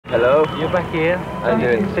Hello. You're back here. How you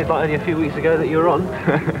doing? It seems like only a few weeks ago that you were on.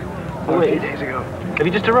 A few days ago. Have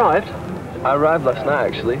you just arrived? I arrived last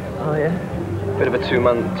night, actually. Oh, yeah. Bit of a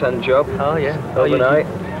two-man tent job. Oh, yeah. Overnight.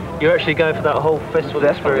 You're actually going for that whole festival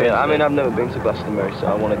Definitely, experience? yeah. I mean, I've never been to Glastonbury, so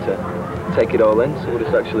I wanted to take it all in, see what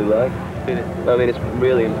it's actually like. I mean, it's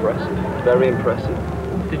really impressive. Very impressive.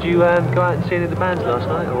 Did you go out and see any of the bands last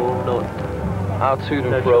night, or not? Our to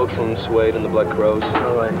and fro from Suede and the Black Crows.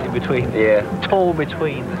 All right, in between. Yeah. Torn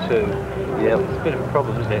between the two. Yeah. It's a bit of a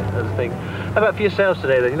problem, isn't it? That's the thing. How about for yourselves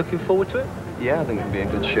today, then? You looking forward to it? Yeah, I think it'd be a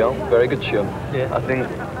good show. Very good show. Yeah. I think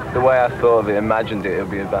the way I thought of it, imagined it, would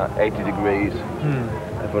be about 80 degrees.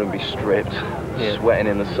 Everyone would be stripped, sweating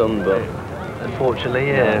in the sun, but unfortunately,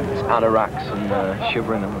 yeah. It's anoraks and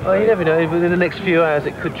shivering. Oh, you never know. Within the next few hours,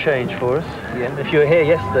 it could change for us. Yeah. If you were here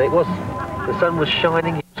yesterday, the sun was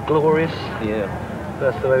shining. It was glorious. Yeah.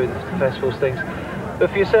 That's the way with the festivals things. But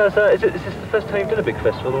for yourselves, is this the first time you've done a big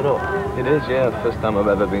festival or not? It is, yeah. The first time I've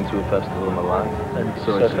ever been to a festival in my life. And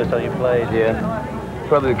so it's the first time you played? Yeah.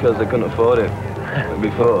 Probably because I couldn't afford it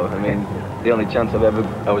before. I mean, the only chance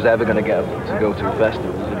I was ever going to get to go to a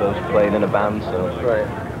festival was if I was playing in a band, so right.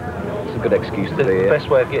 It's a good excuse to be here. The best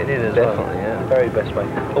way of getting in as Definitely, well. Yeah. Very best way.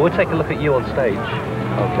 Well, we'll take a look at you on stage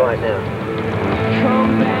right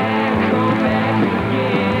now.